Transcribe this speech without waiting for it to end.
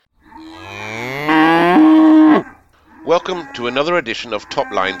Welcome to another edition of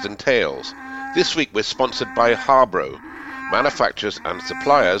Top Lines and Tales. This week we're sponsored by Harbro, manufacturers and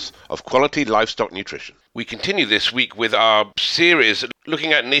suppliers of quality livestock nutrition. We continue this week with our series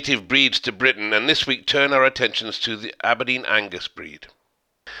looking at native breeds to Britain, and this week turn our attentions to the Aberdeen Angus breed.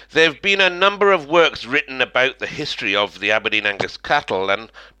 There have been a number of works written about the history of the Aberdeen Angus cattle,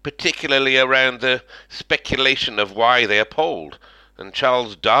 and particularly around the speculation of why they are polled. And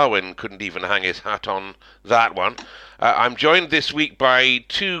Charles Darwin couldn't even hang his hat on that one. I'm joined this week by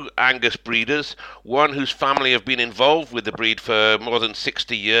two Angus breeders, one whose family have been involved with the breed for more than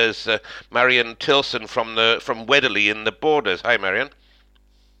 60 years, Marion Tilson from Wedderley in the Borders. Hi, Marion.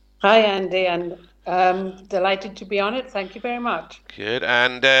 Hi, Andy, and delighted to be on it. Thank you very much. Good.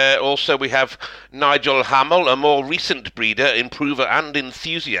 And also we have Nigel Hamill, a more recent breeder, improver and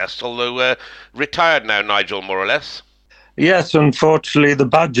enthusiast, although retired now, Nigel, more or less. Yes, unfortunately the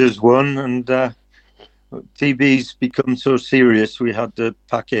Badgers won, and TB's become so serious we had to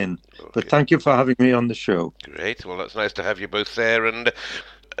pack in. Okay. But thank you for having me on the show. Great. Well, it's nice to have you both there.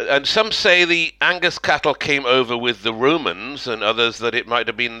 And some say the Angus cattle came over with the Romans, and others that it might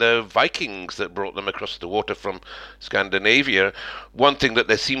have been the Vikings that brought them across the water from Scandinavia. One thing that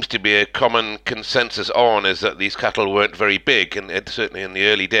there seems to be a common consensus on is that these cattle weren't very big, and certainly in the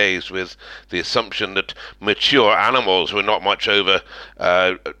early days, with the assumption that mature animals were not much over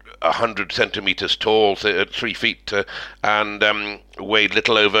 100 centimeters tall, 3 feet, and weighed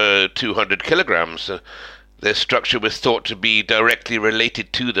little over 200 kilograms. Their structure was thought to be directly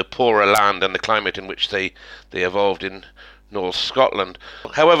related to the poorer land and the climate in which they evolved in North Scotland.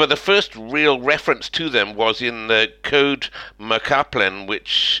 However, the first real reference to them was in the Code MacAplen,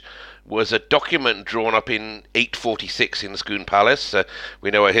 which was a document drawn up in 846 in Scone Palace.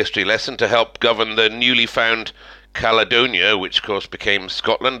 We know a history lesson to help govern the newly found Caledonia, which of course became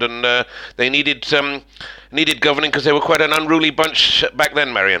Scotland, and they needed governing because they were quite an unruly bunch back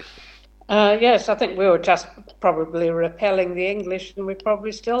then, Marion. Yes, I think we were just probably repelling the English, and we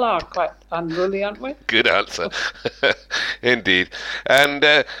probably still are quite unruly, aren't we? Good answer. Indeed. And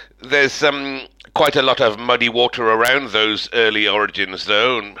there's quite a lot of muddy water around those early origins,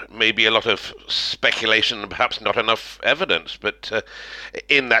 though, and maybe a lot of speculation and perhaps not enough evidence. But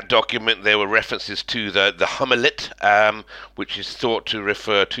in that document, there were references to the humilit, which is thought to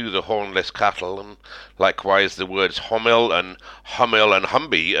refer to the hornless cattle, and likewise the words homil and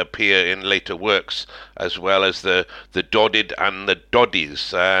humby appear in later works, as well as the doddid and the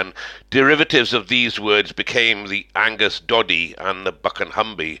doddies. And derivatives of these words became the Angus doddy and the buck and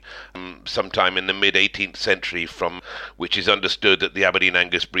humby sometime in the mid-18th century, from which is understood that the Aberdeen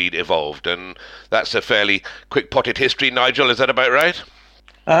Angus breed evolved. And that's a fairly quick-potted history. Nigel, is that about right?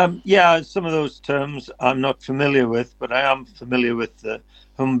 Yeah, some of those terms I'm not familiar with, but I am familiar with the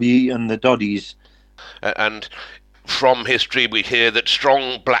humby and the doddies. And from history we hear that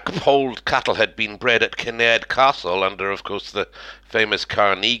strong black-polled cattle had been bred at Kinnaird Castle under, of course, the famous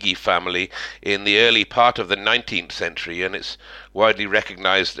Carnegie family in the early part of the 19th century, and it's widely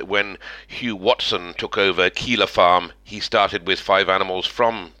recognised that when Hugh Watson took over Keeler Farm, he started with 5 animals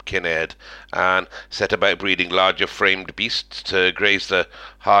from Kinnaird and set about breeding larger framed beasts to graze the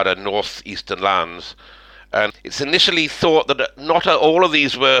harder northeastern lands. And it's initially thought that not all of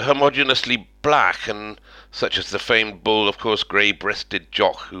these were homogeneously black, and such as the famed bull, of course, grey-breasted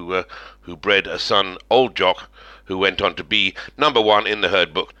Jock, who bred a son, Old Jock, who went on to be number 1 in the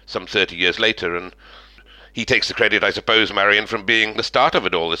herd book some 30 years later. And he takes the credit, I suppose, Marion, from being the start of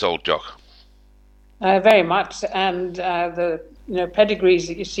it all, this Old Jock. Very much, and the pedigrees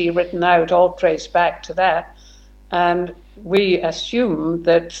that you see written out all trace back to that. And we assume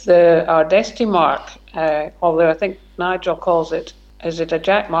that the Ardesti mark, although I think Nigel calls it, is it a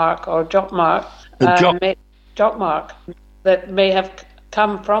jack mark or jock mark? Jock mark, that may have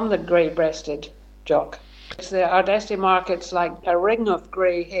come from the grey-breasted jock. It's the Ardesti mark. It's like a ring of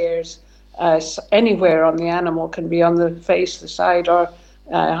grey hairs anywhere on the animal, can be on the face, the side, or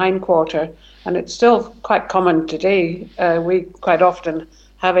hindquarter, and it's still quite common today. We quite often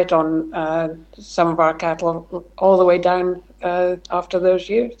have it on some of our cattle all the way down after those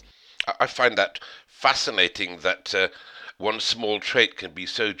years. I find that fascinating that one small trait can be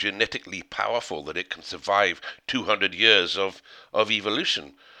so genetically powerful that it can survive 200 years of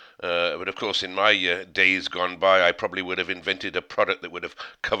evolution. But of course, in my days gone by, I probably would have invented a product that would have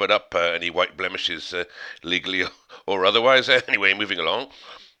covered up any white blemishes legally or otherwise. Anyway, moving along.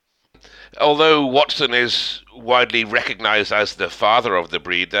 Although Watson is widely recognised as the father of the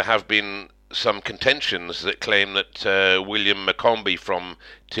breed, there have been some contentions that claim that William Maccombie from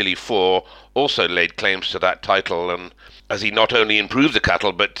Tillyford also laid claims to that title, and as he not only improved the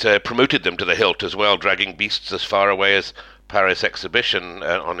cattle but promoted them to the hilt as well, dragging beasts as far away as Paris Exhibition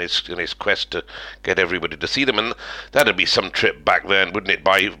on his quest to get everybody to see them. And that'd be some trip back then, wouldn't it?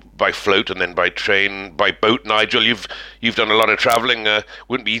 By float and then by train, by boat. Nigel, you've done a lot of travelling.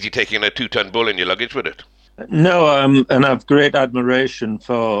 Wouldn't be easy taking a 2-ton bull in your luggage, would it? No, and I've great admiration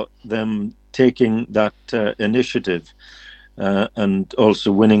for them taking that initiative and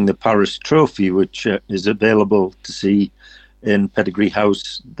also winning the Paris Trophy, which is available to see in Pedigree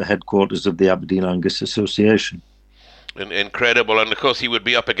House, the headquarters of the Aberdeen Angus Association. Incredible, and of course he would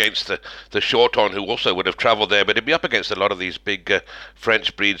be up against the Shorthorn, who also would have travelled there, but he'd be up against a lot of these big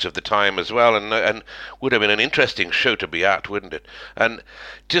French breeds of the time as well, and would have been an interesting show to be at, wouldn't it? And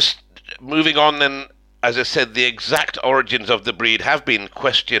just moving on then, as I said, the exact origins of the breed have been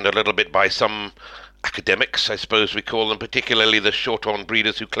questioned a little bit by some academics, I suppose we call them, particularly the Shorthorn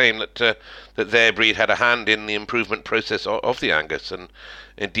breeders who claim that their breed had a hand in the improvement process of the Angus. And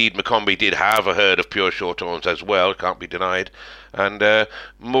indeed, McCombie did have a herd of pure Shorthorns as well, can't be denied. And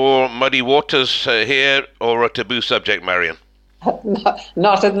more muddy waters here, or a taboo subject, Marion?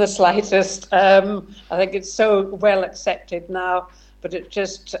 Not in the slightest. I think it's so well accepted now, but it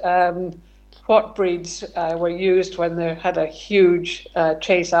just... what breeds were used when they had a huge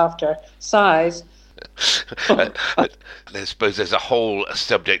chase after size. I suppose there's a whole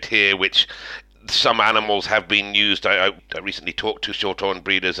subject here which some animals have been used. I recently talked to Shorthorn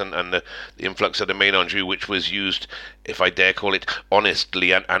breeders and the influx of the Main Anjou, which was used, if I dare call it,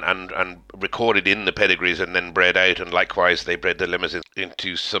 honestly and recorded in the pedigrees and then bred out, and likewise they bred the Limousin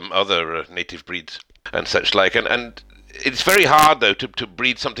into some other native breeds and such like. And it's very hard, though, to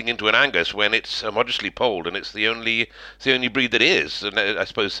breed something into an Angus when it's modestly polled, and it's the only breed that is. And I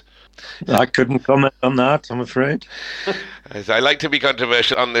suppose I couldn't comment on that, I'm afraid. I like to be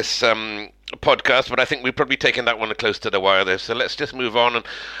controversial on this podcast, but I think we've probably taken that one close to the wire there. So let's just move on. And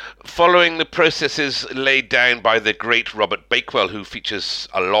following the processes laid down by the great Robert Bakewell, who features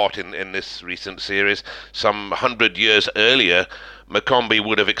a lot in this recent series, some 100 years earlier, McCombie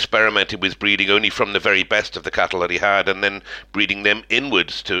would have experimented with breeding only from the very best of the cattle that he had, and then breeding them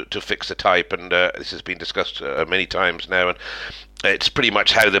inwards to fix a type. And this has been discussed many times now, and it's pretty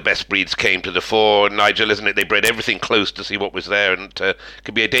much how the best breeds came to the fore, Nigel, isn't it? They bred everything close to see what was there, and it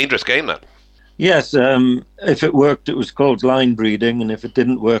could be a dangerous game, that. Yes, if it worked, it was called line breeding, and if it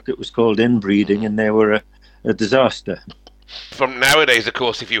didn't work, it was called inbreeding, and they were a disaster. From nowadays, of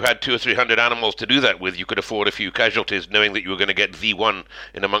course, if you had 200 or 300 animals to do that with, you could afford a few casualties, knowing that you were going to get the one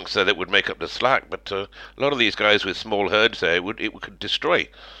in amongst there that would make up the slack. But a lot of these guys with small herds there, it could destroy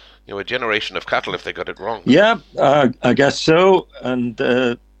a generation of cattle if they got it wrong. Yeah, I guess so. And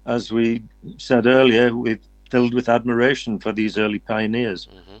as we said earlier, we're filled with admiration for these early pioneers.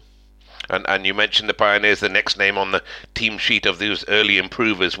 Mm-hmm. And you mentioned the pioneers. The next name on the team sheet of those early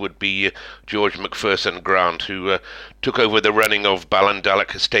improvers would be George McPherson Grant, who took over the running of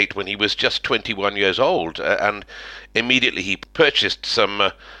Ballandalloch Estate when he was just 21 years old. And immediately he purchased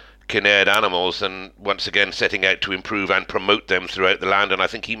some Kinnaird animals, and once again setting out to improve and promote them throughout the land. And I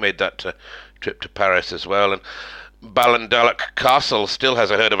think he made that trip to Paris as well. And Ballandalloch Castle still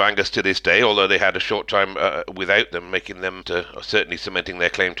has a herd of Angus to this day, although they had a short time without them, making them certainly cementing their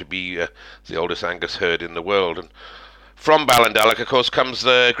claim to be the oldest Angus herd in the world. And from Ballandalloch, of course, comes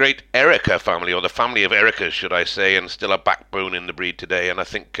the great Erica family, or the family of Ericas, should I say, and still a backbone in the breed today. And I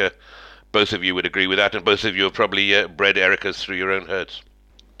think both of you would agree with that, and both of you have probably bred Ericas through your own herds.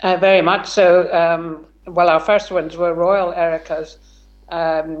 Very much so. Well, our first ones were Royal Ericas,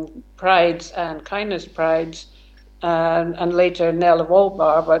 Prides and Kindness Prides, and later Nell of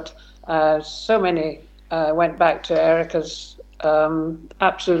Wolbar, but so many went back to Erica's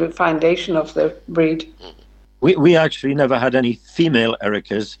absolute foundation of the breed. We actually never had any female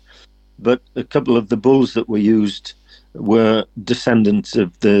Ericas, but a couple of the bulls that were used were descendants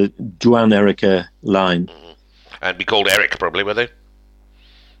of the Juan Erica line. Mm-hmm. And be called Eric, probably, were they?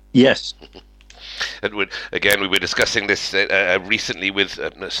 Yes. And we were discussing this recently with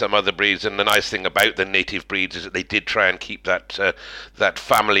some other breeds, and the nice thing about the native breeds is that they did try and keep that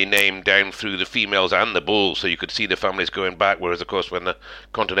family name down through the females and the bulls, so you could see the families going back, whereas of course when the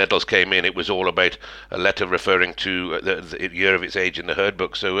Continentals came in, it was all about a letter referring to the year of its age in the herd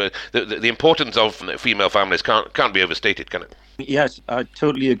book. So the importance of female families can't be overstated, can it? Yes, I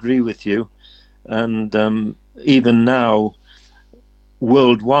totally agree with you. And even now,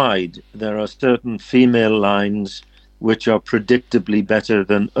 worldwide, there are certain female lines which are predictably better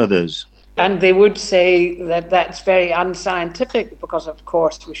than others. And they would say that that's very unscientific because, of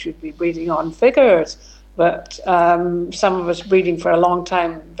course, we should be breeding on figures. But some of us breeding for a long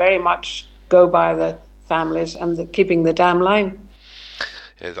time very much go by the families and keeping the dam line.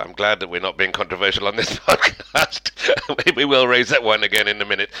 Yes, I'm glad that we're not being controversial on this podcast. We will raise that one again in a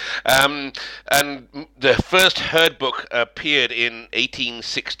minute. And the first herd book appeared in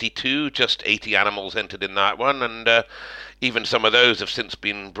 1862. Just 80 animals entered in that one, and even some of those have since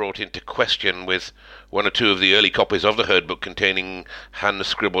been brought into question, with one or two of the early copies of the herd book containing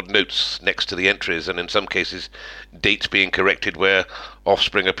hand-scribbled notes next to the entries, and in some cases dates being corrected where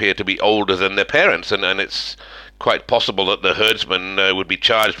offspring appear to be older than their parents, and it's quite possible that the herdsman would be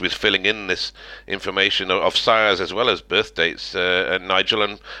charged with filling in this information of sires as well as birth dates. And Nigel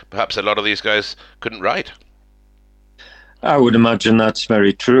and perhaps a lot of these guys couldn't write. I would imagine that's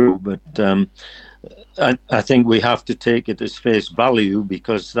very true, but I think we have to take it as face value,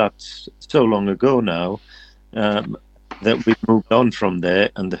 because that's so long ago now that we've moved on from there,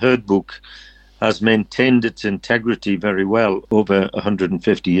 and the herd book has maintained its integrity very well over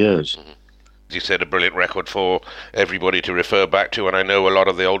 150 years. Mm-hmm. You said, a brilliant record for everybody to refer back to, and I know a lot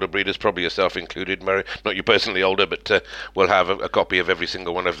of the older breeders, probably yourself included, Mary, not you personally older, but will have a copy of every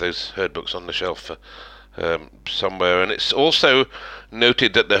single one of those herd books on the shelf somewhere. And it's also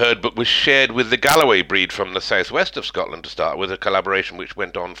noted that the herd book was shared with the Galloway breed from the southwest of Scotland to start with, a collaboration which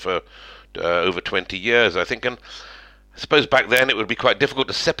went on for over 20 years, I think. And I suppose back then it would be quite difficult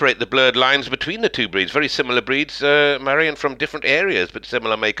to separate the blurred lines between the two breeds. Very similar breeds, Marion, from different areas, but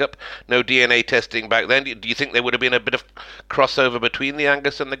similar makeup. No DNA testing back then. Do you think there would have been a bit of crossover between the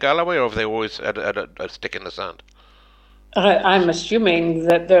Angus and the Galloway, or have they always had a stick in the sand? I'm assuming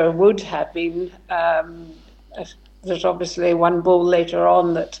that there would have been. There's obviously one bull later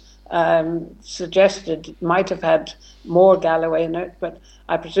on that suggested might have had more Galloway in it, but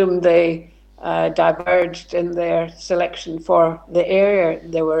I presume they diverged in their selection for the area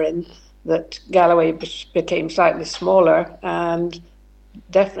they were in, that Galloway became slightly smaller and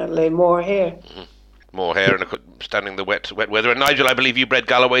definitely more hair. Mm-hmm. More hair and standing the wet weather. And Nigel, I believe you bred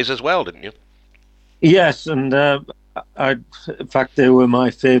Galloways as well, didn't you? Yes, and in fact, they were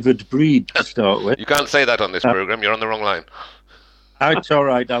my favourite breed to start with. You can't say that on this programme, you're on the wrong line. It's all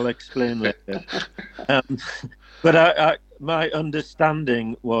right, I'll explain later. But my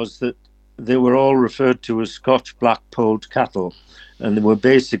understanding was that they were all referred to as Scotch black-polled cattle, and they were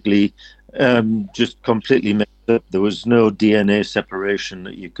basically just completely mixed up. There was no DNA separation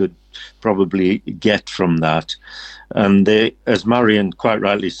that you could probably get from that. And they, as Marion quite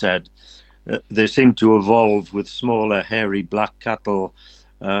rightly said, they seem to evolve with smaller, hairy black cattle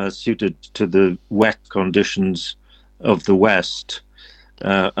suited to the wet conditions of the West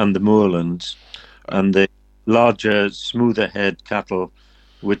and the moorlands, and the larger, smoother head cattle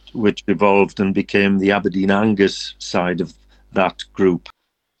which evolved and became the Aberdeen Angus side of that group.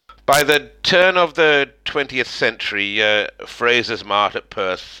 By the turn of the 20th century, Fraser's Mart at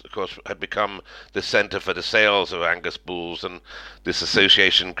Perth, of course, had become the centre for the sales of Angus bulls, and this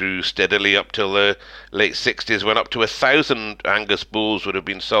association grew steadily up till the late 60s, when up to 1,000 Angus bulls would have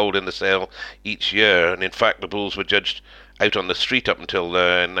been sold in the sale each year. And in fact, the bulls were judged out on the street up until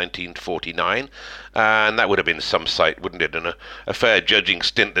 1949, and that would have been some sight, wouldn't it? And a fair judging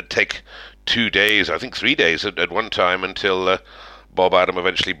stint that'd take 2 days, I think 3 days at one time, until Bob Adam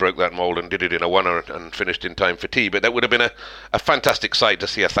eventually broke that mould and did it in a one and finished in time for tea. But that would have been a fantastic sight to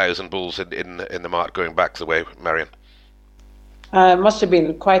see 1,000 bulls in the mart going back the way, Marion. It must have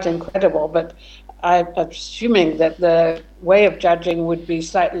been quite incredible, but I'm assuming that the way of judging would be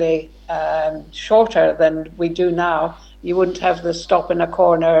slightly shorter than we do now. You wouldn't have the stop in a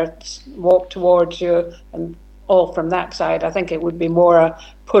corner, walk towards you, and all from that side. I think it would be more a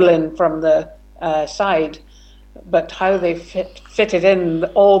pull-in from the side. But how they fitted in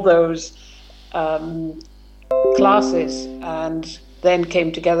all those classes and then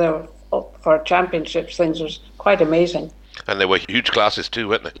came together for championships, things was quite amazing. And they were huge classes too,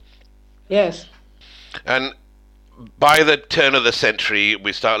 weren't they? Yes. And by the turn of the century,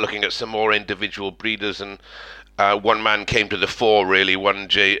 we start looking at some more individual breeders, and one man came to the fore, really, one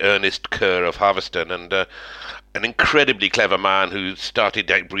J. Ernest Kerr of Harveston, and an incredibly clever man who started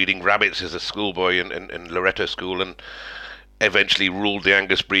out breeding rabbits as a schoolboy in Loretto School, and eventually ruled the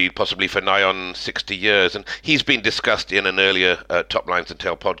Angus breed possibly for nigh on 60 years. And he's been discussed in an earlier Top Lines and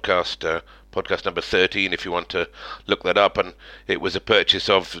Tail podcast, podcast number 13, if you want to look that up. And it was a purchase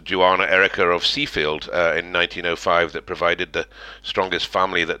of Joanna Erica of Seafield in 1905 that provided the strongest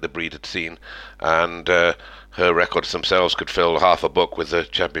family that the breed had seen. And her records themselves could fill half a book with the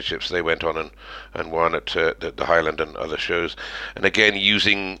championships they went on and won at the Highland and other shows. And again,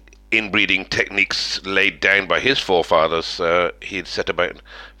 using inbreeding techniques laid down by his forefathers, he had set about and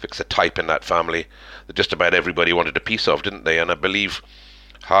fix a type in that family that just about everybody wanted a piece of, didn't they? And I believe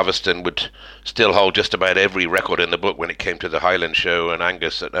Harveston would still hold just about every record in the book when it came to the Highland Show and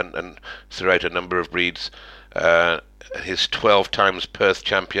Angus and throughout a number of breeds. His 12 times Perth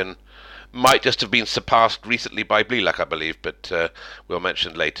champion might just have been surpassed recently by Blealac, I believe, but we'll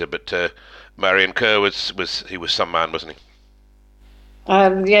mention later. But Marion Kerr was some man, wasn't he?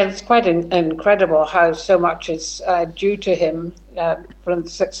 Yeah, it's quite incredible how so much is due to him from the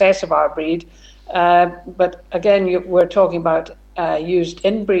success of our breed. But again, we're talking about used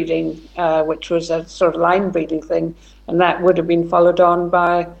inbreeding, which was a sort of line breeding thing, and that would have been followed on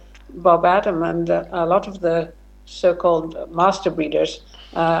by Bob Adam and a lot of the so-called master breeders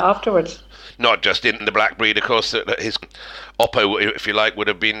afterwards. Not just in the black breed, of course. His oppo, if you like, would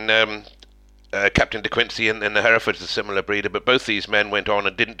have been Captain De Quincey in the Herefords, a similar breeder, but both these men went on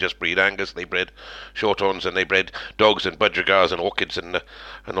and didn't just breed Angus. They bred Shorthorns and they bred dogs and budgegars and orchids and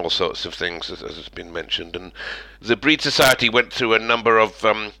all sorts of things, as has been mentioned. And the Breed Society went through a number of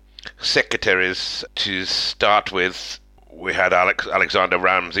secretaries to start with. We had Alexander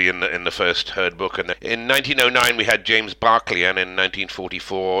Ramsey in the first herd book, and in 1909 we had James Barclay, and in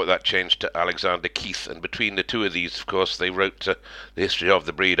 1944 that changed to Alexander Keith. And between the two of these, of course, they wrote the history of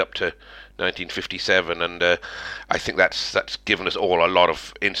the breed up to 1957, and I think that's given us all a lot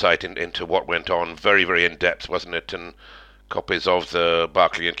of insight into what went on. Very, very in depth, wasn't it? And copies of the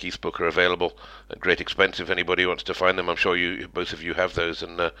Barclay and Keith book are available at great expense if anybody wants to find them. I'm sure both of you have those,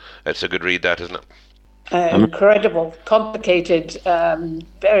 and it's a good read, that, isn't it? Incredible, complicated,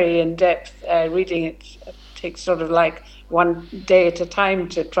 very in-depth reading. It takes sort of like one day at a time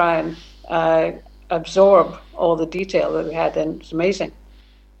to try and absorb all the detail that we had, and it's amazing.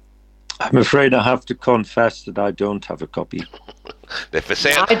 I'm afraid I have to confess that I don't have a copy. They're for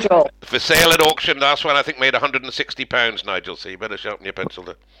sale. Nigel. For sale at auction. Last one I think made £160, Nigel, so you better sharpen your pencil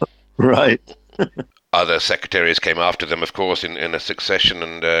there. Right. Other secretaries came after them, of course, in a succession,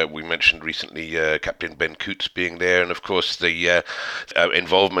 and we mentioned recently Captain Ben Coots being there, and of course the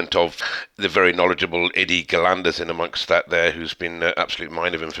involvement of the very knowledgeable Eddie Galanders in amongst that there, who's been an absolute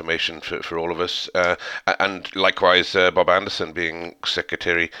mine of information for all of us, and likewise Bob Anderson being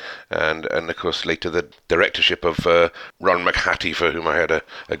secretary, and of course later the directorship of Ron McHattie, for whom I had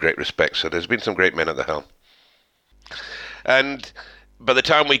a great respect. So there's been some great men at the helm. And by the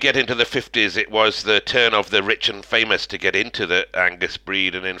time we get into the 50s, it was the turn of the rich and famous to get into the Angus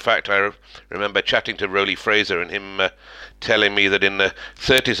breed. And in fact, I remember chatting to Rowley Fraser and him telling me that in the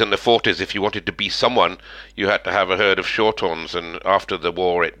 30s and the 40s, if you wanted to be someone, you had to have a herd of Shorthorns. And after the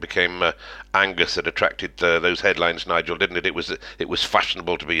war, it became Angus that attracted those headlines, Nigel, didn't it? It was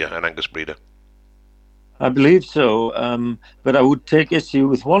fashionable to be an Angus breeder. I believe so, but I would take issue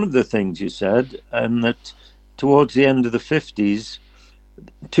with one of the things you said, and that towards the end of the 50s,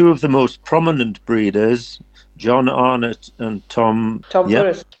 two of the most prominent breeders, John Arnott and Tom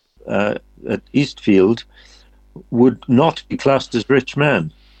Burris, at Eastfield, would not be classed as rich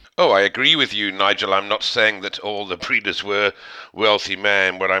men. Oh, I agree with you, Nigel. I'm not saying that all the breeders were wealthy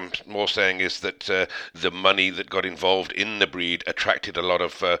men. What I'm more saying is that the money that got involved in the breed attracted a lot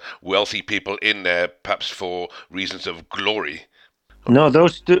of wealthy people in there, perhaps for reasons of glory. No,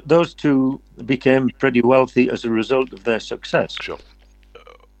 those two became pretty wealthy as a result of their success. Sure.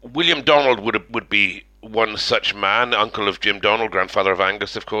 William Donald would be one such man, uncle of Jim Donald, grandfather of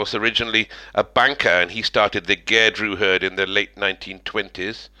Angus, of course, originally a banker, and he started the Gairdrew herd in the late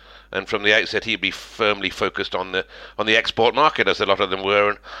 1920s. And from the outset, he'd be firmly focused on the export market, as a lot of them were.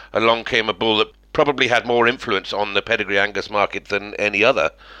 And along came a bull that probably had more influence on the pedigree Angus market than any other,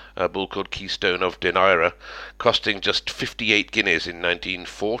 a bull called Keystone of Denaira, costing just 58 guineas in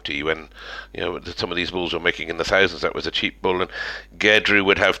 1940, when some of these bulls were making in the thousands. That was a cheap bull. And Gairdrew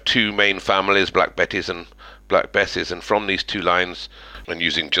would have two main families, Black Betties and Black Besses, and from these two lines, and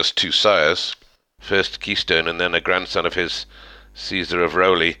using just two sires, first Keystone and then a grandson of his, Caesar of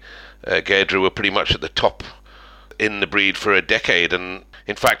Rowley, Gairdrew were pretty much at the top in the breed for a decade, and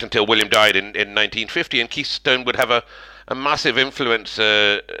in fact until William died in 1950. And Keystone would have a massive influence,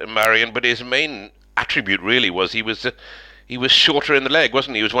 Marion, but his main attribute really was he was shorter in the leg,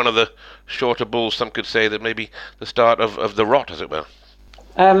 wasn't he? He was one of the shorter bulls. Some could say that maybe the start of the rot, as it were.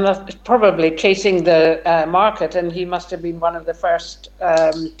 Probably chasing the market, and he must have been one of the first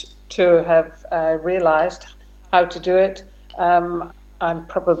to have realised how to do it. I'm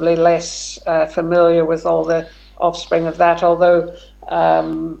probably less familiar with all the offspring of that, although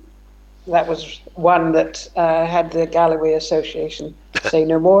that was one that had the Galloway Association say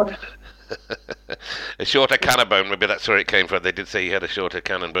no more. A shorter cannon bone, maybe that's where it came from. They did say he had a shorter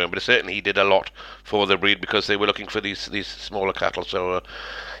cannon bone, but certainly he did a lot for the breed because they were looking for these smaller cattle. So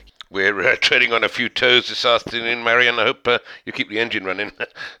We're treading on a few toes this afternoon, Marion. I hope you keep the engine running.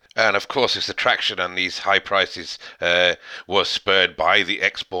 And of course, this attraction and these high prices was spurred by the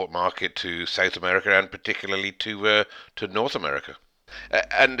export market to South America and particularly to North America.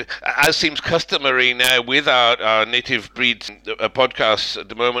 And as seems customary now with our native breeds podcasts at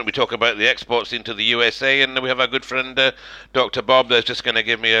the moment, we talk about the exports into the USA, and we have our good friend Dr. Bob that's just going to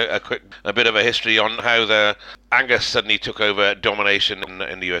give me a bit of a history on how the Angus suddenly took over domination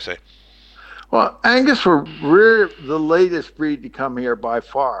in the USA. Well, Angus were really the latest breed to come here by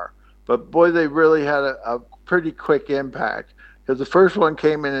far, but boy, they really had a pretty quick impact, because the first one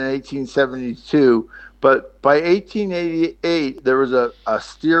came in 1872. But by 1888, there was a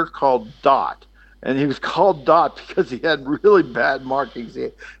steer called Dot, and he was called Dot because he had really bad markings.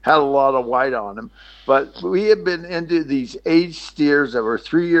 He had a lot of white on him. But we had been into these aged steers that were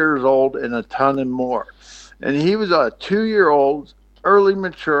 3 years old and a ton and more. And he was a 2-year-old, early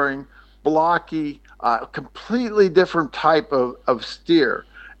maturing, blocky, completely different type of steer.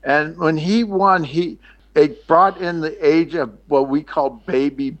 And when he won, it brought in the age of what we call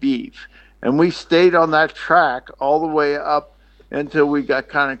baby beef. And we stayed on that track all the way up until we got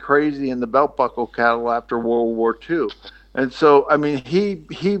kind of crazy in the belt buckle cattle after World War II. And so, I mean, he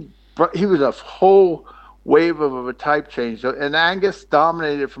was a whole wave of a type change. So, and Angus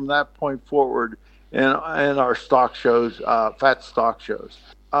dominated from that point forward in our stock shows, fat stock shows.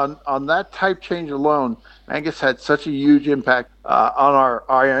 On that type change alone, Angus had such a huge impact on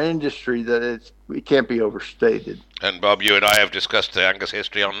our industry that it can't be overstated. And Bob, you and I have discussed the Angus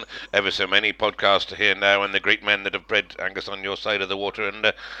history on ever so many podcasts here now, and the great men that have bred Angus on your side of the water,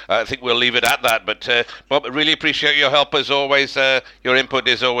 and I think we'll leave it at that. But Bob, I really appreciate your help as always. Your input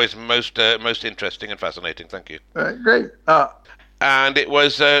is always most interesting and fascinating. Thank you. Great. And it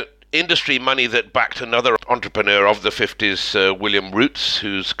was industry money that backed another entrepreneur of the 50s, William Roots,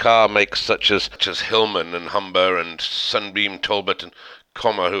 whose car makes such as Hillman and Humber and Sunbeam, Talbot and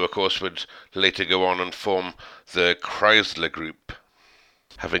Commer, who of course would later go on and form the Chrysler Group.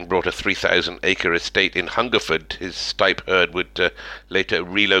 Having brought a 3,000-acre estate in Hungerford, his Stipe herd would later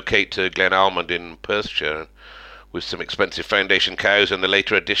relocate to Glen Almond in Perthshire, with some expensive foundation cows and the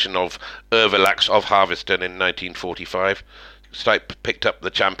later addition of Ervelax of Harveston in 1945. Stipe picked up the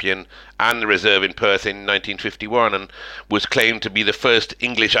Champion and the Reserve in Perth in 1951 and was claimed to be the first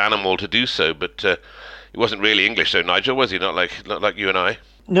English animal to do so, but he wasn't really English, though, Nigel, was he? Not like you and I.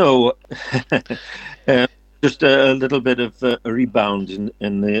 No, just a little bit of a rebound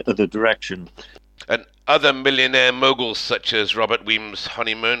in the other direction. And other millionaire moguls such as Robert Weems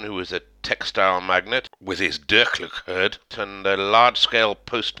Honeyman, who was a textile magnate with his Dirkluck herd, and a large-scale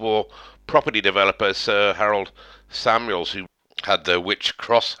post-war property developer Sir Harold Samuels, who had the Witch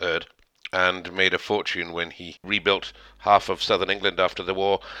Cross herd and made a fortune when he rebuilt half of southern England after the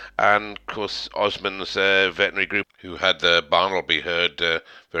war, and of course Osmond's veterinary group, who had the Barnleby herd,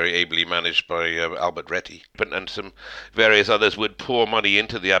 very ably managed by Albert Retty, and some various others would pour money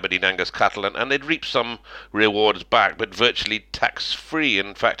into the Aberdeen Angus cattle, and they'd reap some rewards back, but virtually tax-free.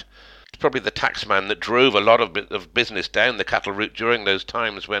 In fact, it's probably the taxman that drove a lot of business down the cattle route during those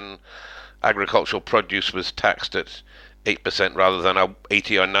times when agricultural produce was taxed at 8% rather than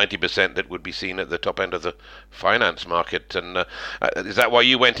 80 or 90% that would be seen at the top end of the finance market. And is that why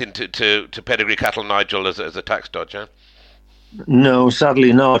you went into pedigree cattle, Nigel, as a tax dodger? No,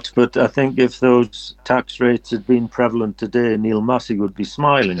 sadly not. But I think if those tax rates had been prevalent today, Neil Massey would be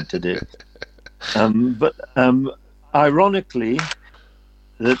smiling today. But ironically,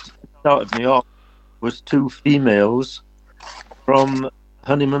 that started me off was 2 females from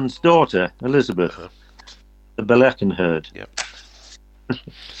Honeyman's daughter, Elizabeth. The Belechen herd. Yep.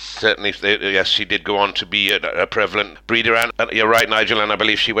 Certainly, yes, she did go on to be a prevalent breeder, and you're right, Nigel, and I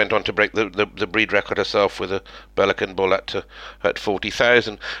believe she went on to break the breed record herself with a Belechen bull at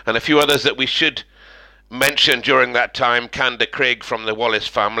 40,000, and a few others that we should mention during that time. Canda Craig from the Wallace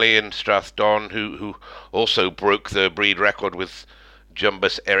family in Strathdon, who also broke the breed record with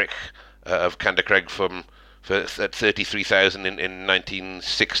Jumbus Eric of Canda Craig at 33,000 in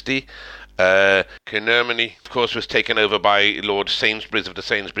 1960. Carnarmony, of course, was taken over by Lord Sainsbury's of the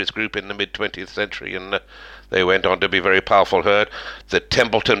Sainsbury's Group in the mid-20th century, and they went on to be a very powerful herd. The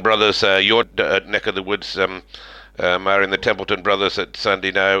Templeton brothers, your neck of the woods, marrying the Templeton brothers at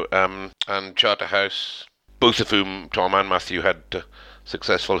Sandy and Charterhouse, both of whom, Tom and Matthew, had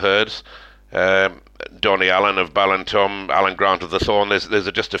successful herds. Donny Allen of Ballantom, Alan Grant of the Thorn.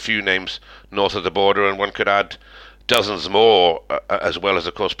 There's just a few names north of the border, and one could add dozens more, as well as,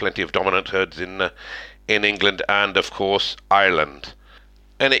 of course, plenty of dominant herds in England and, of course, Ireland.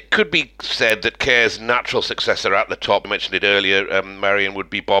 And it could be said that Care's natural successor at the top, I mentioned it earlier, Marion, would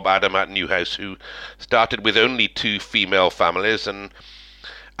be Bob Adam at Newhouse, who started with only 2 female families and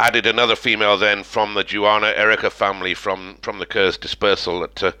added another female then from the Joanna Erica family from the Kerr's dispersal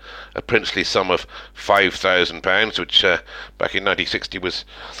at a princely sum of £5,000, which back in 1960 was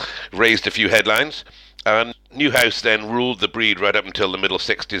raised a few headlines. And Newhouse then ruled the breed right up until the middle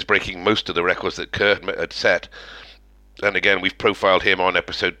 60s, breaking most of the records that Kerr had set. And again, we've profiled him on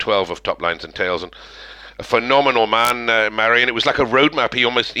episode 12 of Top Lines and Tails, and a phenomenal man, Marion. It was like a roadmap.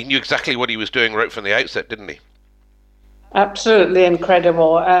 He knew exactly what he was doing right from the outset, didn't he? Absolutely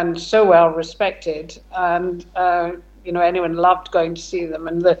incredible and so well respected. And, anyone loved going to see them.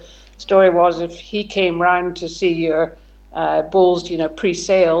 And the story was if he came round to see your bulls,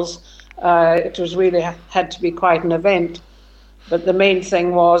 pre-sales, it was really had to be quite an event. But the main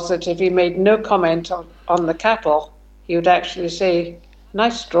thing was that if he made no comment on the cattle, he would actually say,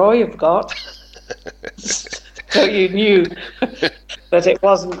 "Nice straw you've got." So you knew that it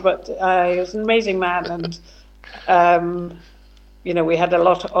wasn't. But he was an amazing man. And we had a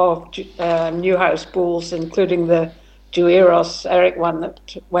lot of Newhouse bulls, including the Dueros Eric one that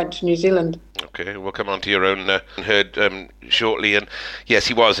went to New Zealand. Okay, we'll come on to your own herd shortly. And yes,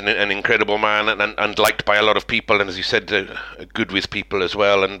 he was an incredible man and liked by a lot of people, and as you said, good with people as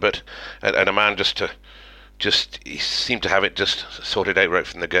well. And a man he seemed to have it just sorted out right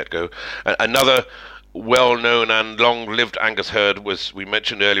from the get-go. Another well-known and long-lived Angus herd we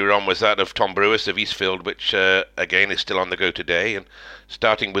mentioned earlier on, was that of Tom Brewis of Eastfield, which again is still on the go today, and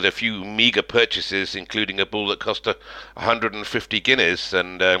starting with a few meagre purchases, including a bull that cost 150 guineas.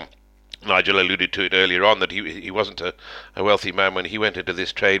 And Nigel alluded to it earlier on that he wasn't a wealthy man when he went into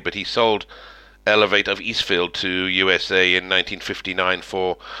this trade, but he sold Elevate of Eastfield to USA in 1959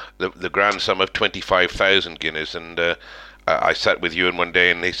 for the grand sum of 25,000 guineas. And I sat with Ewan one day,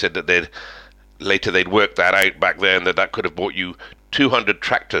 and they said that they'd worked that out back then, that could have bought you 200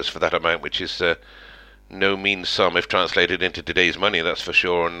 tractors for that amount, which is no mean sum if translated into today's money, that's for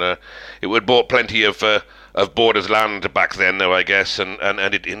sure. And it would have bought plenty of Borders land back then, though, I guess, and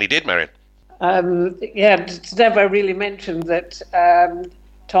he did, Marion. It's never really mentioned that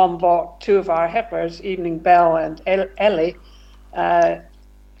Tom bought 2 of our heifers, Evening Bell and Ellie.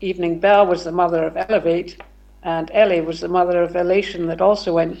 Evening Bell was the mother of Elevate, and Ellie was the mother of Elation that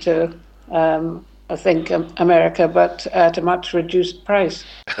also went to America, but at a much reduced price.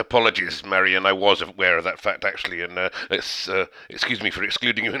 Apologies, Marion, I was aware of that fact, actually, and excuse me for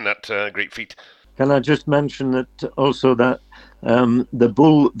excluding you in that great feat. Can I just mention that also that the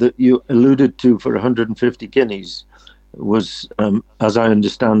bull that you alluded to for 150 guineas was, as I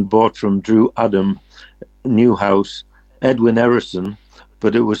understand, bought from Drew Adam, Newhouse, Edwin Erison,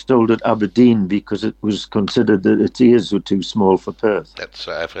 but it was sold at Aberdeen because it was considered that its ears were too small for Perth. That's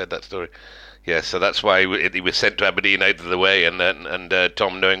I've heard that story. Yeah, so that's why he was sent to Aberdeen out of the way, and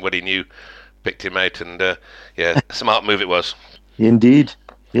Tom, knowing what he knew, picked him out, and smart move it was. Indeed,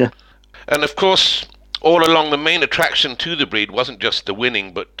 yeah. And of course, all along, the main attraction to the breed wasn't just the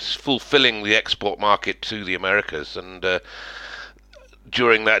winning, but fulfilling the export market to the Americas. And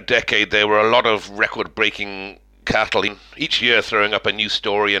during that decade, there were a lot of record-breaking cattle, each year throwing up a new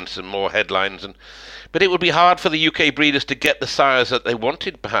story and some more headlines. But it would be hard for the UK breeders to get the sires that they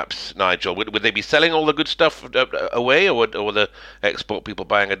wanted, perhaps, Nigel. Would they be selling all the good stuff away, or were the export people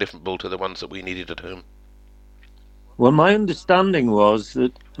buying a different bull to the ones that we needed at home? Well, my understanding was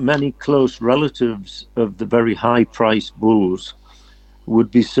that many close relatives of the very high-priced bulls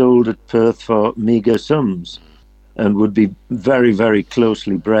would be sold at Perth for meagre sums and would be very, very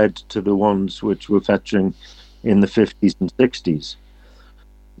closely bred to the ones which were fetching in the 50s and 60s.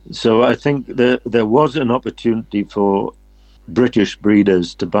 So I think there was an opportunity for British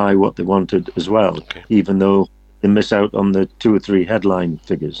breeders to buy what they wanted as well, even though they miss out on the 2 or 3 headline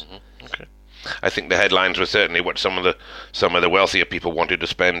figures. Mm-hmm. I think the headlines were certainly what some of the wealthier people wanted to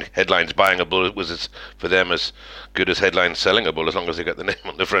spend. Headlines buying a bull was for them as good as headlines selling a bull, as long as they got the name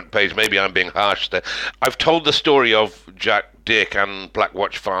on the front page. Maybe I'm being harsh there. I've told the story of Jack Dick and Black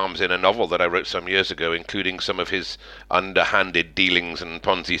Watch Farms in a novel that I wrote some years ago, including some of his underhanded dealings and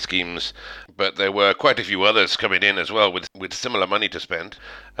Ponzi schemes. But there were quite a few others coming in as well with similar money to spend.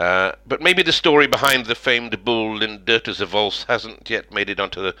 But maybe the story behind the famed bull Lindertus of Vals hasn't yet made it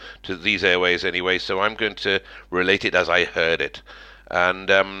onto to these airways anyway, so I'm going to relate it as I heard it. And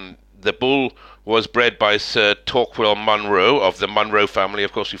the bull was bred by Sir Torquil Munro of the Munro family,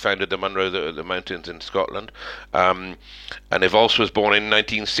 of course, who founded the Munro, the mountains in Scotland. And Evolse was born in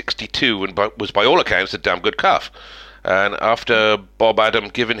 1962 and was by all accounts a damn good calf. And after Bob Adam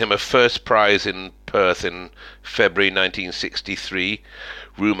giving him a first prize in Perth in February 1963.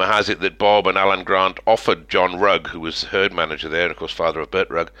 Rumour has it that Bob and Alan Grant offered John Rugg, who was herd manager there, and of course father of Bert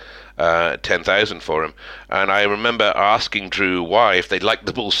Rugg, 10,000 for him. And I remember asking Drew why, if they liked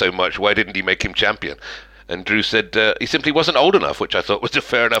the bull so much, why didn't he make him champion? And Drew said he simply wasn't old enough, which I thought was a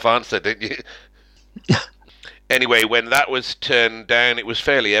fair enough answer, didn't you? Anyway, when that was turned down, it was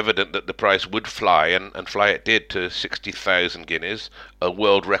fairly evident that the price would fly, and fly it did to 60,000 guineas, a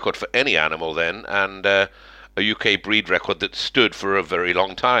world record for any animal then, and a UK breed record that stood for a very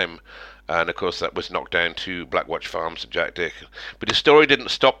long time. And of course that was knocked down to Blackwatch Farms and Jack Dick. But his story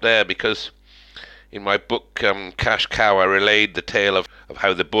didn't stop there, because in my book Cash Cow I relayed the tale of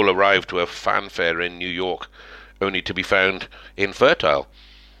how the bull arrived to a fanfare in New York, only to be found infertile.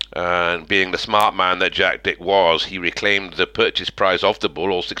 And being the smart man that Jack Dick was, he reclaimed the purchase price of the bull,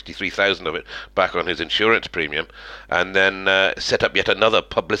 all 63,000 of it, back on his insurance premium, and then set up yet another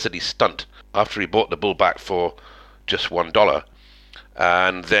publicity stunt after he bought the bull back for just $1,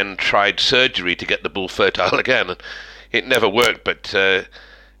 and then tried surgery to get the bull fertile again. It never worked, but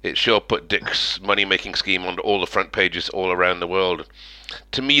it sure put Dick's money-making scheme on all the front pages all around the world.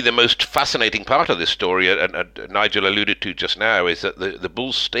 To me, the most fascinating part of this story, and Nigel alluded to just now, is that the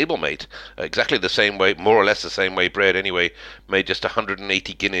bull's stablemate, exactly the same way, more or less the same way bred anyway, made just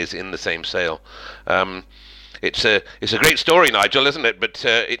 180 guineas in the same sale. It's a great story, Nigel, isn't it? But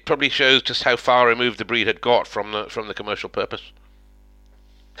it probably shows just how far removed the breed had got from the commercial purpose.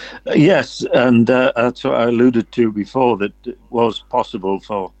 Yes, and that's what I alluded to before, that it was possible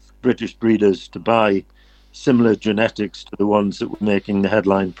for British breeders to buy similar genetics to the ones that were making the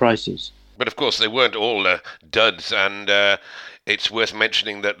headline prices. But of course, they weren't all duds, and it's worth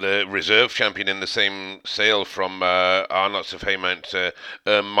mentioning that the reserve champion in the same sale from Arnott's of Haymount,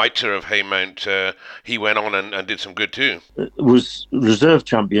 Mitre of Haymount, he went on and did some good too. Was reserve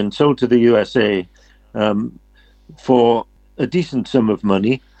champion, sold to the USA for a decent sum of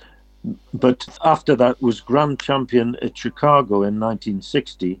money, but after that was grand champion at Chicago in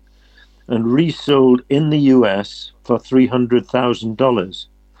 1960, and resold in the US for $300,000,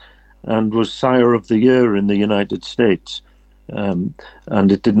 and was sire of the year in the United States, and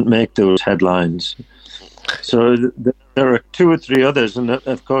it didn't make those headlines. So there are two or three others, and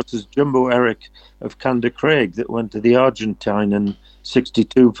of course there's Jumbo Eric of Candor Craig that went to the Argentine in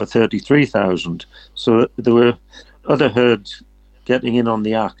 '62 for $33,000. So there were other herds getting in on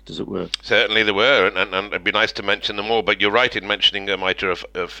the act, as it were. Certainly there were, and it'd be nice to mention them all. But you're right in mentioning Mitre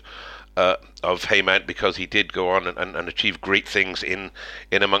of Haymount, because he did go on and achieve great things in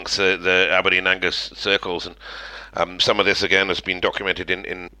amongst the Aberdeen Angus circles, and some of this again has been documented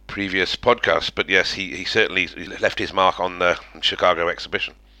in previous podcasts. But yes, he certainly left his mark on the Chicago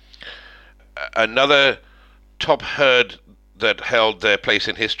exhibition. Another top herd that held their place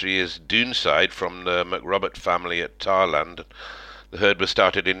in history is Doonside from the McRobert family at Tarland. The herd was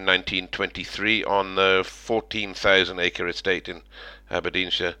started in 1923 on the 14,000-acre estate in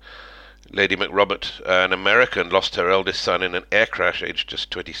Aberdeenshire. Lady McRobert, an American, lost her eldest son in an air crash aged just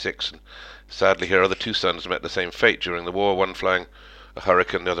 26, and sadly her other two sons met the same fate during the war, one flying a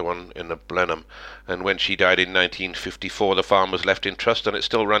Hurricane, the other one in a Blenheim. And when she died in 1954, the farm was left in trust, and it's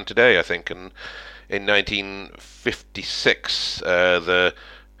still run today, I think. And in 1956, the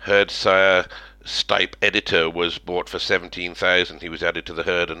herd sire Stipe Editor was bought for 17,000. He was added to the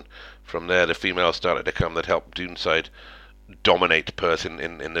herd, and from there the females started to come that helped Doonside dominate Perth in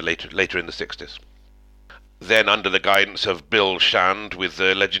the later in the 60s. Then, under the guidance of Bill Shand, with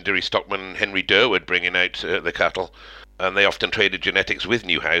the legendary stockman Henry Durwood bringing out the cattle, and they often traded genetics with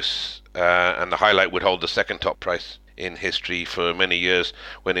Newhouse, and the highlight would hold the second top price in history for many years,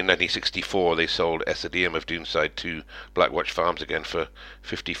 when in 1964 they sold Essodium of Doonside to Blackwatch Farms again for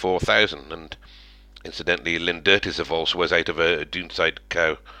 54,000, and incidentally Lynn Dirties of also was out of a Doonside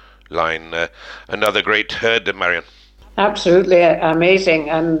cow line. Another great herd, Marion. Absolutely amazing,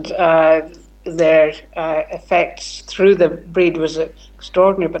 and their effects through the breed was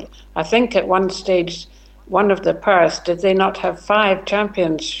extraordinary. But I think at one stage, one of the Perth, did they not have 5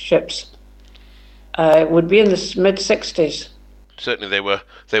 championships? It would be in the mid-60s. Certainly they were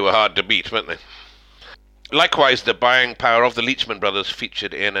hard to beat, weren't they? Likewise, the buying power of the Leachman brothers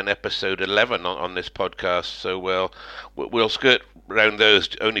featured in an episode 11 on this podcast, so we'll skirt around those,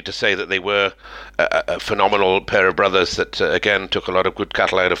 only to say that they were a phenomenal pair of brothers that, again, took a lot of good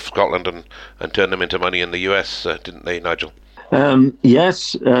cattle out of Scotland and turned them into money in the US, didn't they, Nigel?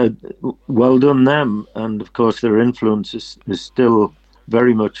 Yes, well done them, and of course their influence is still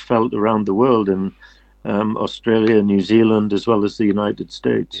very much felt around the world in Australia, New Zealand, as well as the United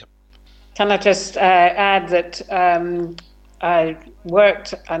States. Can I just add that I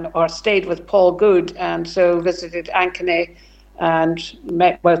worked or stayed with Paul Good, and so visited Ankeny and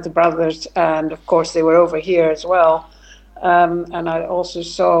met both the brothers, and of course they were over here as well. And I also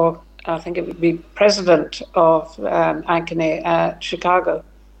saw, I think it would be president of Ankeny at Chicago.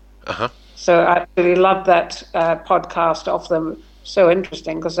 Uh-huh. So I really loved that podcast of them. So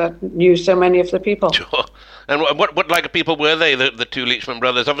interesting because I knew so many of the people. Sure. And what like of people were they, the two Leachman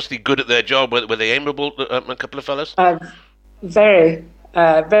brothers? Obviously good at their job. Were they amiable, a couple of fellas? Very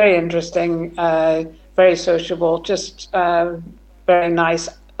interesting, very sociable, just very nice,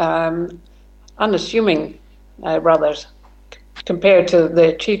 unassuming brothers compared to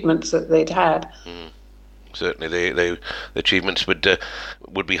the achievements that they'd had. Certainly, the achievements would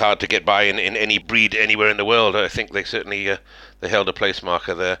be hard to get by in any breed anywhere in the world. I think they certainly they held a place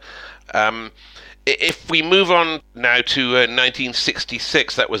marker there. If we move on now to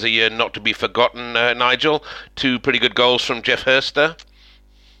 1966, that was a year not to be forgotten, Nigel. 2 pretty good goals from Geoff Hurst there.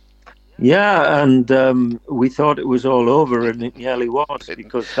 Yeah, and we thought it was all over, and it nearly was,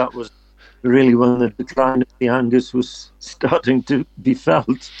 because that was really when the decline of the Angus was starting to be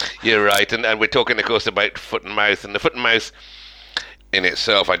felt. You're right, and we're talking, of course, about foot and mouth, and the foot and mouth in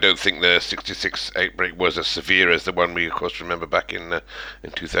itself, I don't think the 66 outbreak was as severe as the one we, of course, remember back in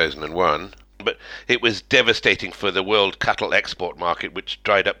 2001. But it was devastating for the world cattle export market, which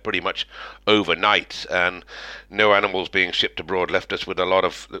dried up pretty much overnight, and no animals being shipped abroad left us with a lot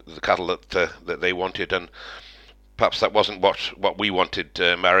of the cattle that they wanted, and perhaps that wasn't what we wanted,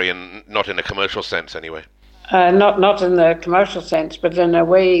 Marion, not in a commercial sense anyway. Not in the commercial sense, but in a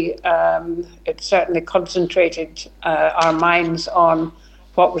way it certainly concentrated our minds on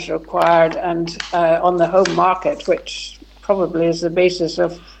what was required and on the home market, which probably is the basis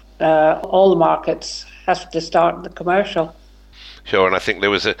of all the markets have to start in the commercial. Sure, and I think there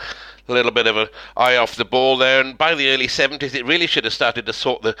was a little bit of an eye off the ball there, and by the early 70s it really should have started to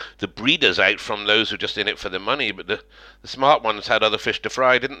sort the breeders out from those who were just in it for the money, but the smart ones had other fish to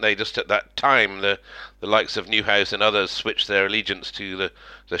fry, didn't they? Just at that time, the likes of Newhouse and others switched their allegiance to the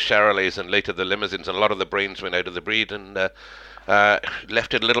Charolais and later the Limousines, and a lot of the brains went out of the breed and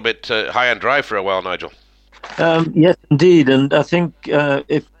left it a little bit high and dry for a while, Nigel. Yes, indeed, and I think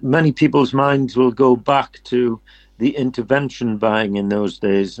if many people's minds will go back to the intervention buying in those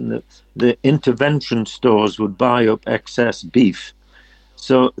days, and the intervention stores would buy up excess beef,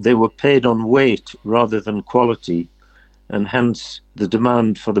 so they were paid on weight rather than quality, and hence the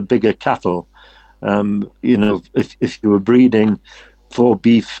demand for the bigger cattle. If you were breeding for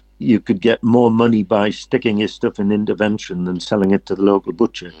beef, you could get more money by sticking your stuff in intervention than selling it to the local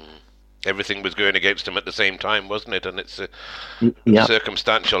butcher. Everything was going against them at the same time, wasn't it? And it's Yeah.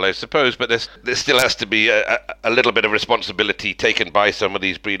 circumstantial, I suppose. But there still has to be a little bit of responsibility taken by some of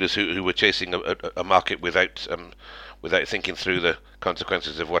these breeders who were chasing a market without thinking through the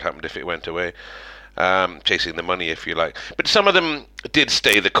consequences of what happened if it went away. Chasing the money, if you like. But some of them did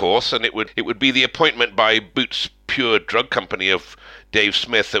stay the course, and it would be the appointment by Boots Pure Drug Company of Dave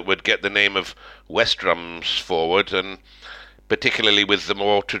Smith that would get the name of Westrums forward, and particularly with the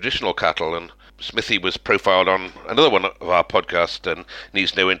more traditional cattle. And Smithy was profiled on another one of our podcasts and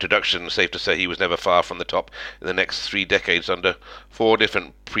needs no introduction. Safe to say he was never far from the top in the next 3 decades under 4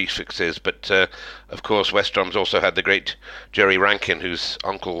 different prefixes. But of course, Westrums also had the great Jerry Rankin, whose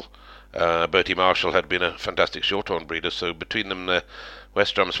uncle Bertie Marshall had been a fantastic shorthorn breeder. So between them, the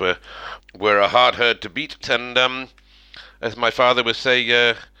Westrums were a hard herd to beat. And as my father would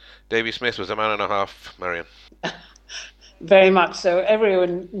say, Davy Smith was a man and a half, Marion. Very much so.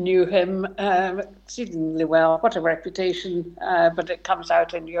 Everyone knew him exceedingly well. What a reputation, but it comes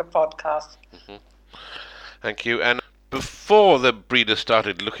out in your podcast. Mm-hmm. Thank you. And before the breeders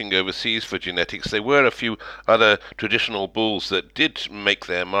started looking overseas for genetics, there were a few other traditional bulls that did make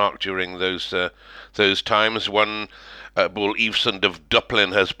their mark during those times. One bull, Evesund of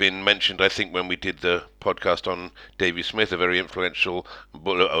Duplin, has been mentioned, I think, when we did the podcast on Davy Smith, a very influential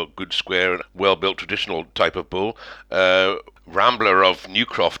bull, a good square, well-built traditional type of bull. Rambler of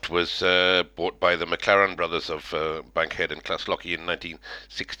Newcroft was bought by the McLaren brothers of Bankhead and Classlockie in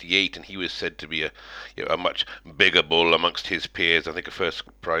 1968, and he was said to be a much bigger bull amongst his peers. I think a first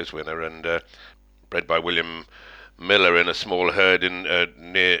prize winner, and bred by William Miller in a small herd in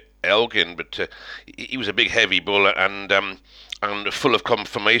near Elgin. But he was a big, heavy bull and full of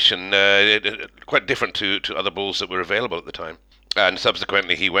conformation, quite different to other bulls that were available at the time. And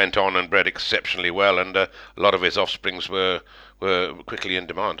subsequently he went on and bred exceptionally well, and a lot of his offsprings were quickly in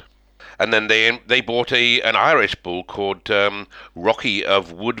demand. And then they bought an Irish bull called Rocky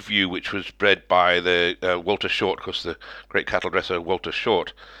of Woodview, which was bred by the Walter Short, because the great cattle dresser Walter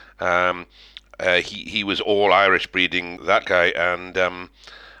Short He was all Irish breeding, that guy, and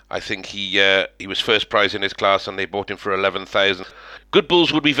I think he was first prize in his class, and they bought him for 11,000. Good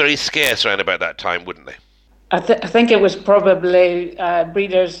bulls would be very scarce around about that time, wouldn't they? I think it was probably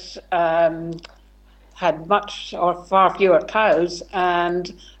breeders had much or far fewer cows,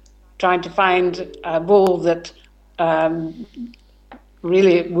 and trying to find a bull that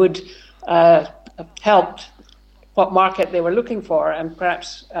really would help what market they were looking for, and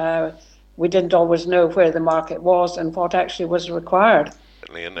perhaps we didn't always know where the market was and what actually was required.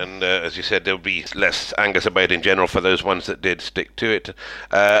 And as you said, there would be less Angus about in general for those ones that did stick to it.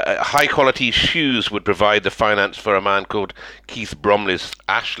 High quality shoes would provide the finance for a man called Keith Bromley's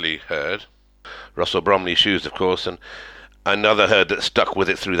Ashley herd. Russell Bromley shoes, of course, and another herd that stuck with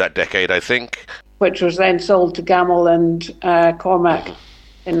it through that decade, I think. Which was then sold to Gamble and Cormac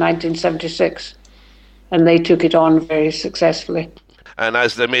in 1976, and they took it on very successfully. And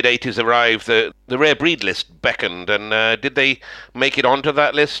as the mid-80s arrived, the rare breed list beckoned, and did they make it onto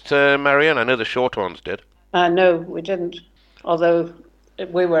that list, Marion? I know the short ones did. No, we didn't, although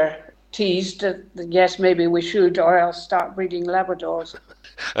we were teased that yes, maybe we should, or else start breeding Labradors.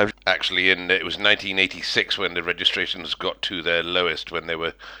 Actually, it was 1986 when the registrations got to their lowest, when there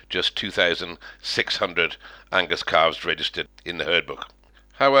were just 2,600 Angus calves registered in the herd book.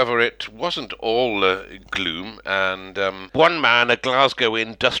 However, it wasn't all gloom, and one man, a Glasgow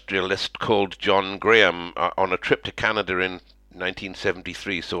industrialist called John Graham, on a trip to Canada in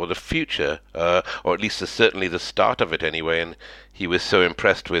 1973, saw the future, or at least certainly the start of it anyway, and he was so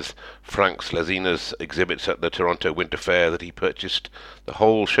impressed with Frank Slazina's exhibits at the Toronto Winter Fair that he purchased the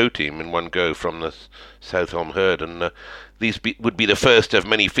whole show team in one go from the Southolm herd, and these would be the first of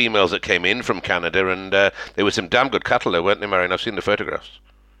many females that came in from Canada, and there were some damn good cattle there, weren't there, Marion? I've seen the photographs.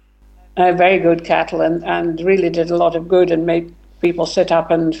 Very good cattle, and really did a lot of good and made people sit up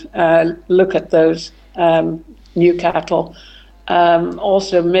and look at those new cattle.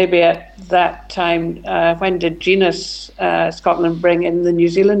 Also, maybe at that time, when did Genus Scotland bring in the New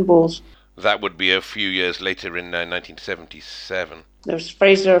Zealand bulls? That would be a few years later in 1977. There was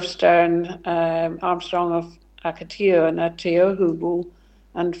Fraser of Stern, Armstrong of Akatiu, and a Teohu bull,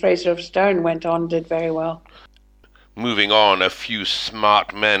 and Fraser of Stern went on, did very well. Moving on, a few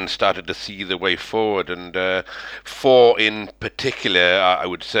smart men started to see the way forward, and four in particular, I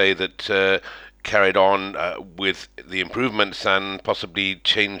would say, that carried on with the improvements and possibly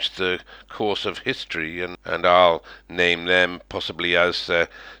changed the course of history, and I'll name them possibly as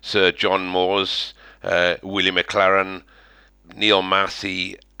Sir John Moores, William McLaren, Neil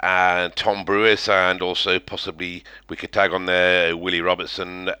Massey, and Tom Brewis, and also possibly we could tag on there Willie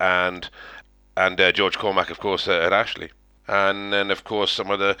Robertson and George Cormac, of course, at Ashley. And then, of course,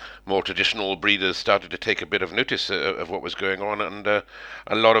 some of the more traditional breeders started to take a bit of notice of what was going on, and a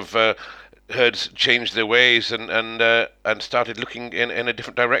lot of herds changed their ways and started looking in a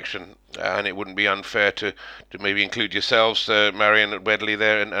different direction. And it wouldn't be unfair to maybe include yourselves, Marion at Wedley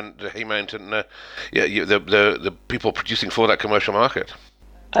there, and Haymount, and the people producing for that commercial market.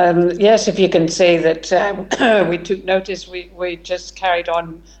 Yes, if you can say that we took notice, we just carried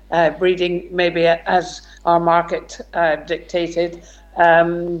on breeding maybe as our market dictated.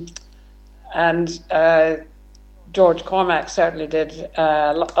 And George Cormac certainly did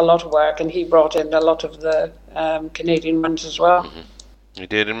a lot of work, and he brought in a lot of the Canadian ones as well. Mm-hmm. He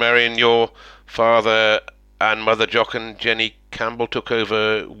did. And Marion, your father and mother, Jock and Jenny Campbell, took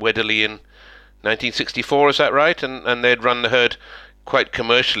over Wedderley in 1964, is that right? And they'd run the herd quite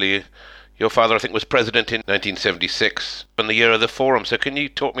commercially. Your father, I think, was president in 1976, in the year of the Forum. So can you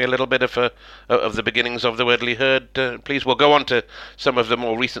talk me a little bit of the beginnings of the Wedderley herd, please? We'll go on to some of the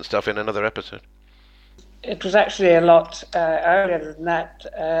more recent stuff in another episode. It was actually a lot earlier than that.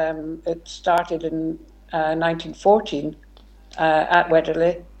 It started in 1914 at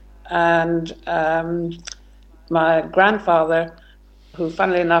Wedderley, and my grandfather, who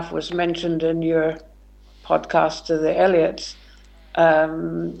funnily enough was mentioned in your podcast to the Elliots,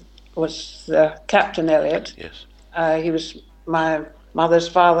 was Captain Elliot. Yes. He was my mother's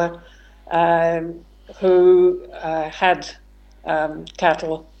father, who had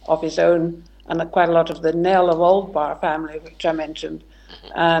cattle of his own, and quite a lot of the Nell of Oldbar family, which I mentioned.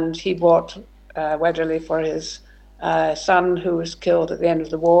 And he bought Wedderley for his son, who was killed at the end of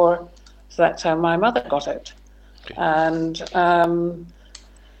the war. So that's how my mother got it. Okay. And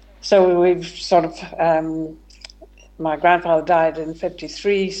so we've sort of... my grandfather died in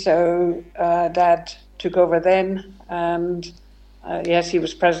 1953, so Dad took over then, and yes, he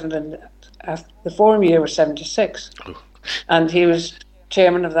was president. The Forum year was 1976, and he was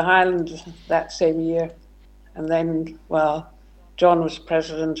chairman of the Highland that same year. And then, well, John was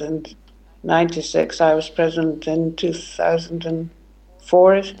president, and 96. I was president in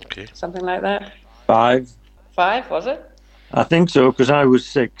 2004, Okay. something like that. 5. 5, was it? I think so, because I was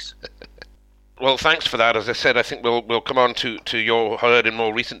 6. Well, thanks for that. As I said, I think we'll come on to your herd in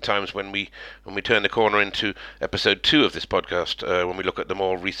more recent times when we turn the corner into episode 2 of this podcast, when we look at the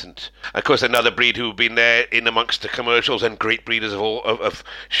more recent. Of course, another breed who've been there in amongst the commercials and great breeders of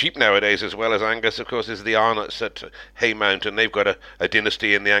sheep nowadays, as well as Angus, of course, is the Arnott's at Haymount, and they've got a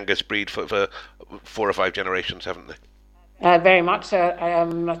dynasty in the Angus breed for 4 or 5 generations, haven't they? Very much so. I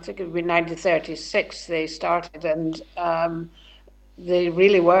think it would be 1936 they started, and they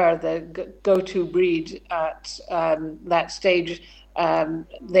really were the go-to breed at that stage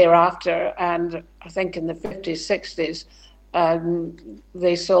thereafter. And I think in the 50s, 60s,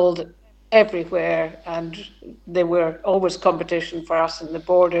 they sold everywhere, and they were always competition for us in the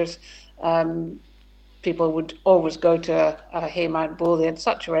borders. People would always go to a Haymount bull. They had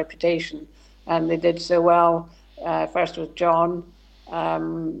such a reputation, and they did so well. First with John.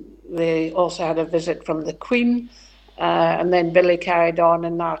 They also had a visit from the Queen. And then Billy carried on,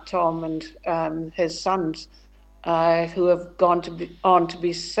 and now Tom and his sons, who have gone on to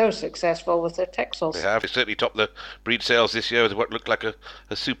be so successful with their Texels. They have. They certainly topped the breed sales this year with what looked like a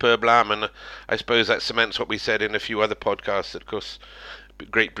superb lamb, and I suppose that cements what we said in a few other podcasts, that of course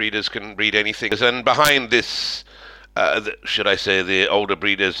great breeders can breed anything. And behind this, should I say, the older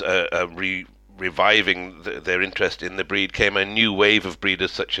breeders reviving their interest in the breed, came a new wave of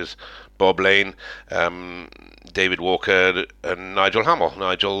breeders such as Bob Lane, David Walker, and Nigel Hamill.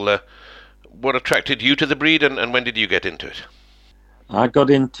 Nigel, what attracted you to the breed, and when did you get into it? I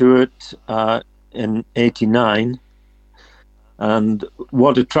got into it in 89, and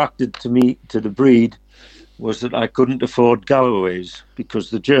what attracted me to the breed was that I couldn't afford Galloways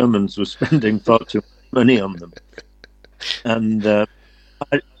because the Germans were spending far too much money on them. And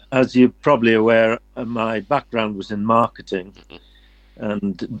as you're probably aware, my background was in marketing.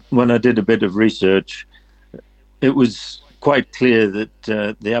 And when I did a bit of research, it was quite clear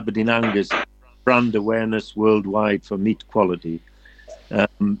that the Aberdeen Angus brand awareness worldwide for meat quality,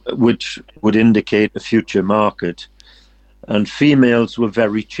 which would indicate a future market. And females were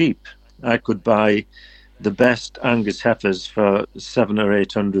very cheap. I could buy the best Angus heifers for £700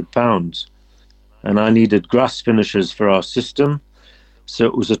 or £800. And I needed grass finishers for our system. So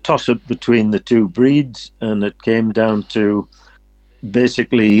it was a toss-up between the two breeds, and it came down to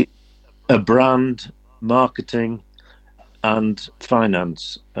basically a brand, marketing, and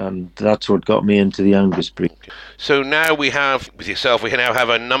finance, and that's what got me into the Angus breed. So now we have, with yourself, we now have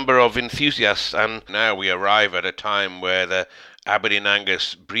a number of enthusiasts, and now we arrive at a time where the Aberdeen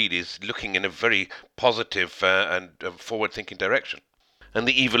Angus breed is looking in a very positive and forward-thinking direction. And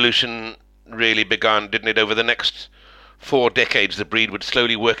the evolution really began, didn't it, over the next 4 decades? The breed would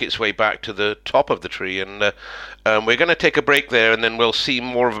slowly work its way back to the top of the tree, and we're going to take a break there, and then we'll see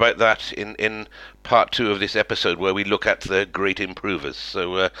more about that in part 2 of this episode, where we look at the great improvers.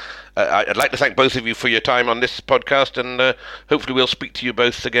 So I'd like to thank both of you for your time on this podcast, and hopefully we'll speak to you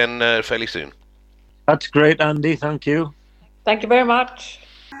both again fairly soon. That's great, Andy. Thank you. Thank you very much.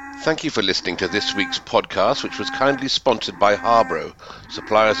 Thank you for listening to this week's podcast, which was kindly sponsored by Harbro,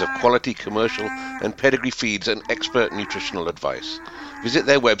 suppliers of quality commercial and pedigree feeds and expert nutritional advice. Visit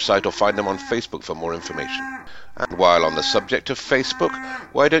their website or find them on Facebook for more information. And while on the subject of Facebook,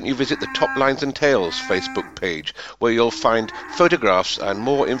 why don't you visit the Top Lines and Tails Facebook page, where you'll find photographs and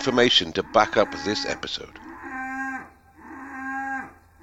more information to back up this episode.